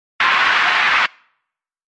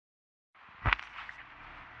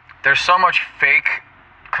there's so much fake,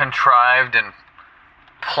 contrived, and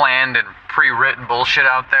planned and pre-written bullshit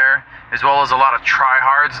out there, as well as a lot of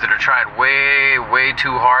tryhards that are trying way, way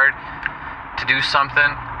too hard to do something.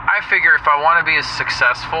 I figure if I want to be as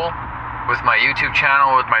successful with my YouTube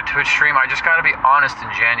channel, with my Twitch stream, I just got to be honest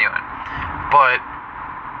and genuine. But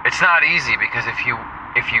it's not easy, because if you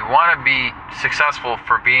want to be successful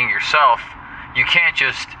for being yourself, you can't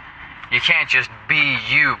just be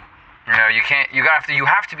you. You know, you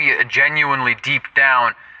have to be a genuinely deep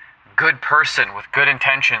down good person with good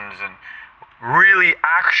intentions and really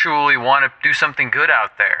actually want to do something good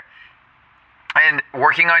out there. And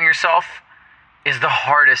working on yourself is the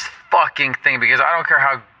hardest fucking thing, because I don't care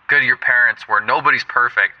how good your parents were, nobody's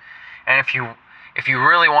perfect. And if you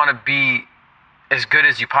really want to be as good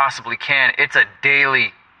as you possibly can, it's a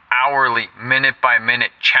daily, hourly, minute by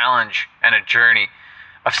minute challenge and a journey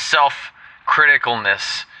of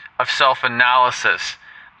self-criticalness, of self-analysis,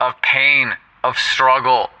 of pain, of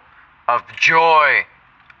struggle, of joy,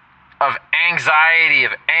 of anxiety,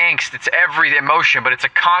 of angst. It's every emotion, but it's a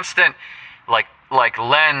constant like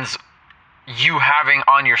lens you having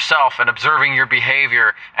on yourself and observing your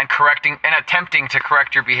behavior and correcting and attempting to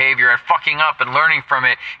correct your behavior and fucking up and learning from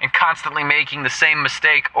it and constantly making the same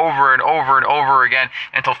mistake over and over and over again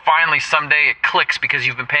until finally someday it clicks because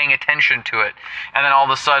you've been paying attention to it. And then all of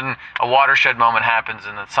a sudden a watershed moment happens,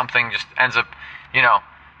 and then something just ends up,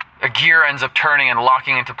 a gear ends up turning and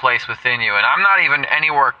locking into place within you. And I'm not even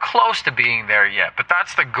anywhere close to being there yet, but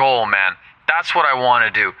that's the goal, man. That's what I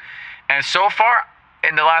want to do. And so far,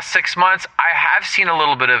 in the last 6 months, I have seen a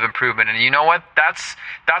little bit of improvement. And you know what? That's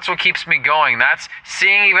what keeps me going. That's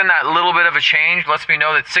seeing even that little bit of a change lets me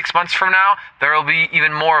know that 6 months from now, there will be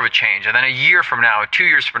even more of a change. And then a year from now, 2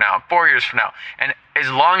 years from now, 4 years from now. And as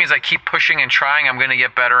long as I keep pushing and trying, I'm going to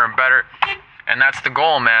get better and better. And that's the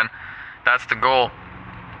goal, man. That's the goal.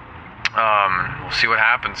 We'll see what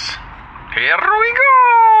happens. Here we go!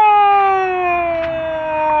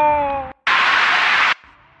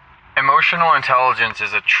 Emotional intelligence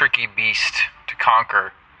is a tricky beast to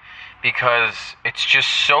conquer, because it's just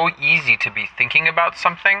so easy to be thinking about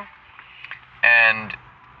something and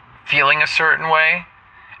feeling a certain way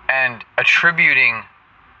and attributing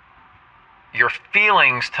your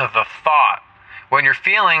feelings to the thought when your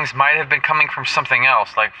feelings might have been coming from something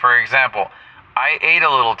else. Like, for example, I ate a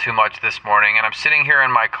little too much this morning, and I'm sitting here in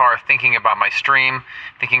my car thinking about my stream,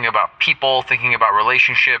 thinking about people, thinking about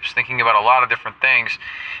relationships, thinking about a lot of different things,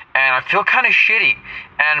 and I feel kind of shitty,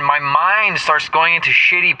 and my mind starts going into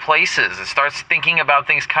shitty places. It starts thinking about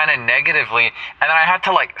things kind of negatively, and then I had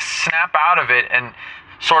to snap out of it and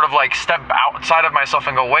sort of step outside of myself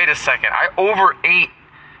and go, wait a second, I overate,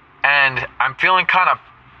 and I'm feeling kind of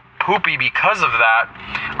poopy because of that.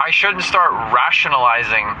 I shouldn't start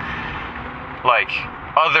rationalizing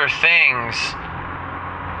other things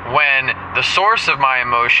when the source of my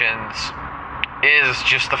emotions is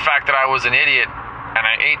just the fact that I was an idiot and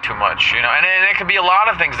I ate too much, and it could be a lot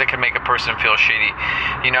of things that can make a person feel shitty,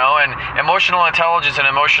 and emotional intelligence and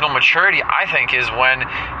emotional maturity, I think, is when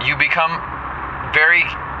you become very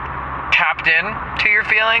tapped in to your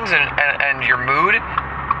feelings and your mood,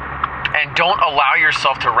 and don't allow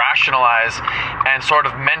yourself to rationalize and sort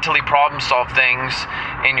of mentally problem solve things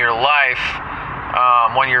in your life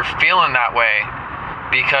when you're feeling that way,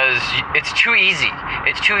 because it's too easy.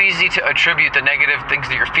 It's too easy to attribute the negative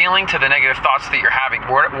things that you're feeling to the negative thoughts that you're having.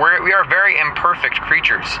 We are very imperfect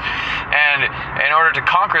creatures, and in order to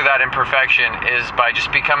conquer that imperfection is by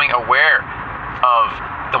just becoming aware of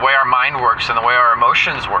the way our mind works and the way our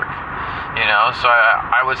emotions work. So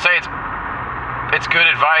I would say it's good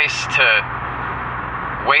advice to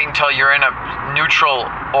wait until you're in a neutral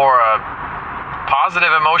or a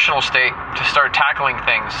positive emotional state to start tackling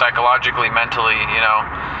things psychologically, mentally,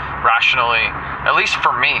 rationally. At least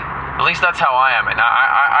for me. At least that's how I am. And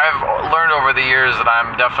I've learned over the years that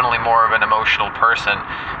I'm definitely more of an emotional person.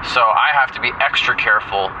 So I have to be extra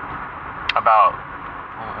careful about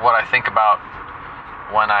what I think about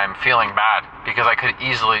when I'm feeling bad, because I could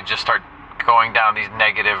easily just start going down these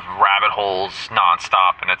negative rabbit holes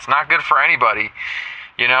nonstop, and it's not good for anybody,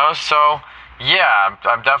 so yeah,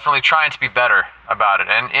 I'm definitely trying to be better about it.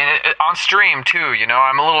 And on stream too,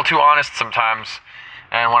 I'm a little too honest sometimes,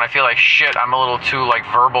 and when I feel like shit, I'm a little too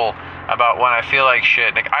verbal about when I feel like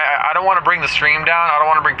shit. I don't want to bring the stream down, I don't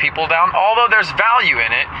want to bring people down, although there's value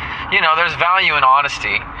in it. There's value in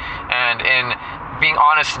honesty, and in being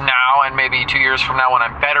honest now, and maybe 2 years from now when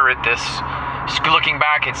I'm better at this, looking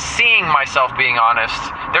back and seeing myself being honest,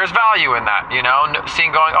 there's value in that,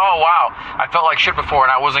 going, oh wow, I felt like shit before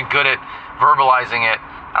and I wasn't good at verbalizing it.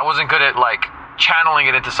 I wasn't good at channeling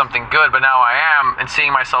it into something good, but now I am, and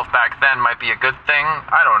seeing myself back then might be a good thing.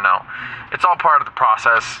 I don't know. It's all part of the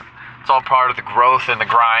process. It's all part of the growth and the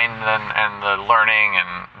grind and the learning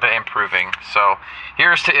and the improving. So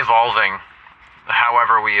here's to evolving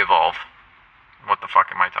however we evolve. What the fuck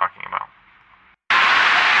am I talking about?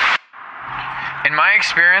 In my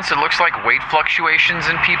experience, it looks like weight fluctuations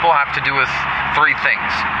in people have to do with three things.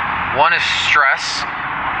 One is stress,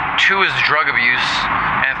 two is drug abuse,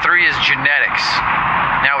 and three is genetics.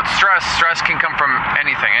 Now with stress can come from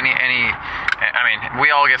anything, we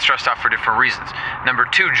all get stressed out for different reasons. Number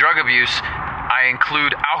two, drug abuse, I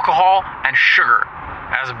include alcohol and sugar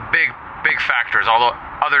as big factors, although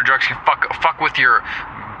other drugs can fuck with your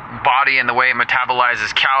body and the way it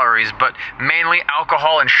metabolizes calories, but mainly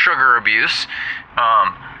alcohol and sugar abuse.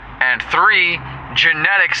 And three,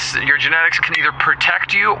 genetics. Your genetics can either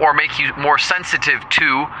protect you or make you more sensitive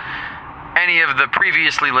to any of the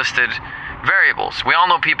previously listed variables. We all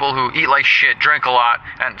know people who eat like shit, drink a lot,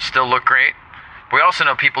 and still look great. We also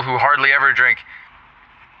know people who hardly ever drink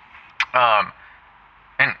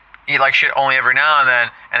and eat like shit only every now and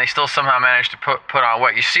then, and they still somehow manage to put on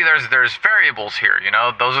weight. You see, there's variables here.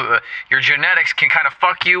 Those are your genetics can kind of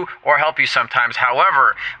fuck you or help you sometimes.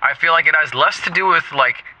 However, I feel like it has less to do with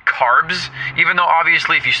like carbs, even though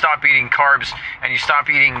obviously if you stop eating carbs and you stop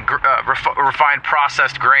eating refined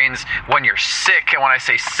processed grains when you're sick, and when I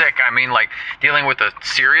say sick, I mean like dealing with a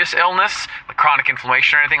serious illness, like chronic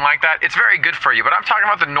inflammation or anything like that, it's very good for you. But I'm talking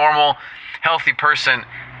about the normal, healthy person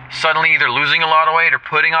suddenly either losing a lot of weight or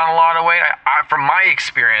putting on a lot of weight. From my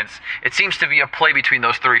experience, it seems to be a play between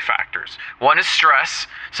those three factors. One is stress.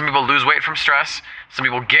 Some people lose weight from stress. Some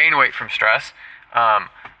people gain weight from stress.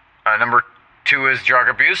 Number two is drug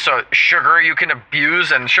abuse. So sugar you can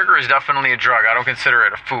abuse, and sugar is definitely a drug. I don't consider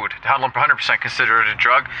it a food. 100% consider it a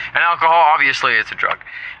drug. And alcohol, obviously, it's a drug.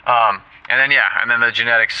 And then the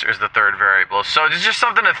genetics is the third variable. So it's just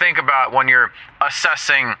something to think about when you're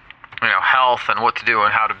assessing health and what to do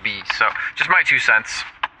and how to be. So just my 2 cents.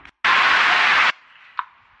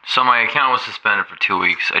 So my account was suspended for 2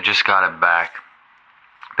 weeks. I just got it back.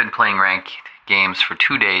 Been playing ranked games for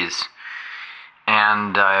 2 days,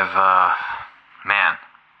 and I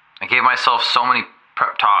gave myself so many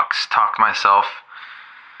prep talks, talked myself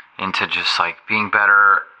into just like being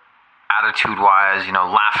better attitude-wise,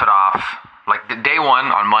 laugh it off. Like the day one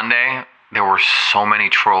on Monday, there were so many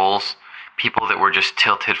trolls. People that were just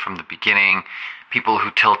tilted from the beginning, people who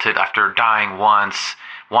tilted after dying once,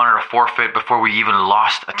 wanted a forfeit before we even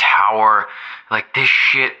lost a tower. Like, this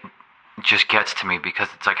shit just gets to me because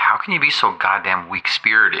it's like, how can you be so goddamn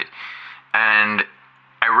weak-spirited? And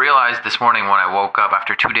I realized this morning when I woke up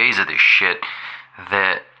after 2 days of this shit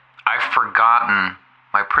that I've forgotten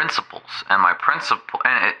my principles. And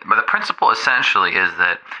but the principle essentially is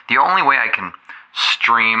that the only way I can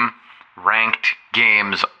stream ranked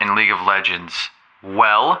games in League of Legends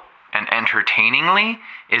well and entertainingly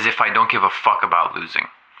is if I don't give a fuck about losing.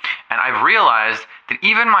 And I've realized that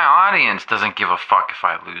even my audience doesn't give a fuck if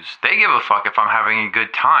I lose. They give a fuck if I'm having a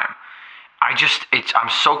good time. I'm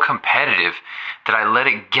so competitive that I let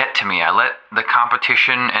it get to me. I let the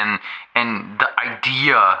competition and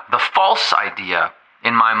the false idea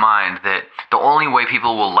in my mind that the only way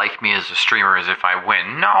people will like me as a streamer is if I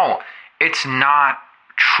win. No, it's not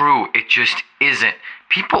true. It just isn't.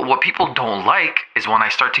 What people don't like is when I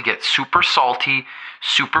start to get super salty,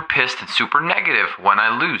 super pissed, and super negative when I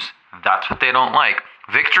lose. That's what they don't like.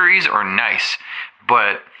 Victories are nice,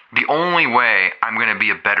 but the only way I'm going to be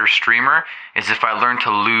a better streamer is if I learn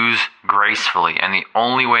to lose gracefully. And the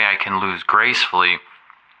only way I can lose gracefully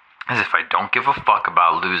is if I don't give a fuck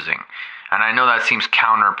about losing. And I know that seems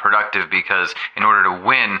counterproductive because in order to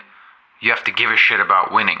win, you have to give a shit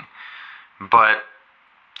about winning. But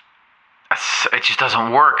it just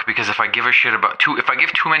doesn't work, because if I give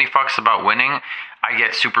too many fucks about winning, I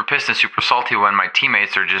get super pissed and super salty when my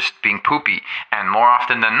teammates are just being poopy. And more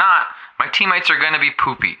often than not, my teammates are going to be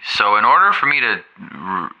poopy. So in order for me to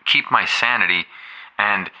keep my sanity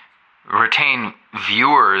and retain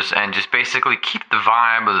viewers and just basically keep the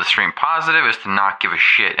vibe of the stream positive is to not give a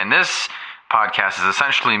shit. And this podcast is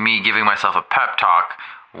essentially me giving myself a pep talk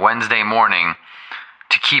Wednesday morning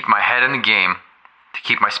to keep my head in the game, to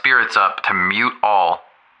keep my spirits up, to mute all,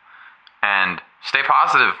 and stay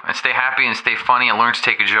positive, and stay happy, and stay funny, and learn to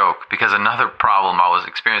take a joke. Because another problem I was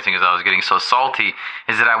experiencing as I was getting so salty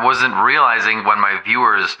is that I wasn't realizing when my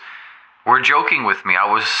viewers were joking with me.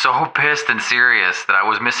 I was so pissed and serious that I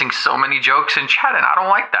was missing so many jokes in chat, and I don't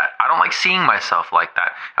like that. I don't like seeing myself like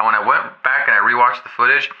that. And when I went back and I rewatched the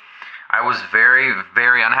footage, I was very,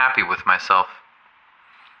 very unhappy with myself.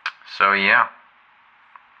 So yeah.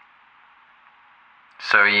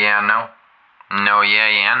 So yeah, no. No,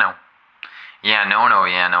 yeah, no. Yeah, no,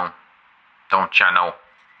 yeah, no. Don't ya know.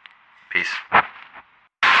 Peace.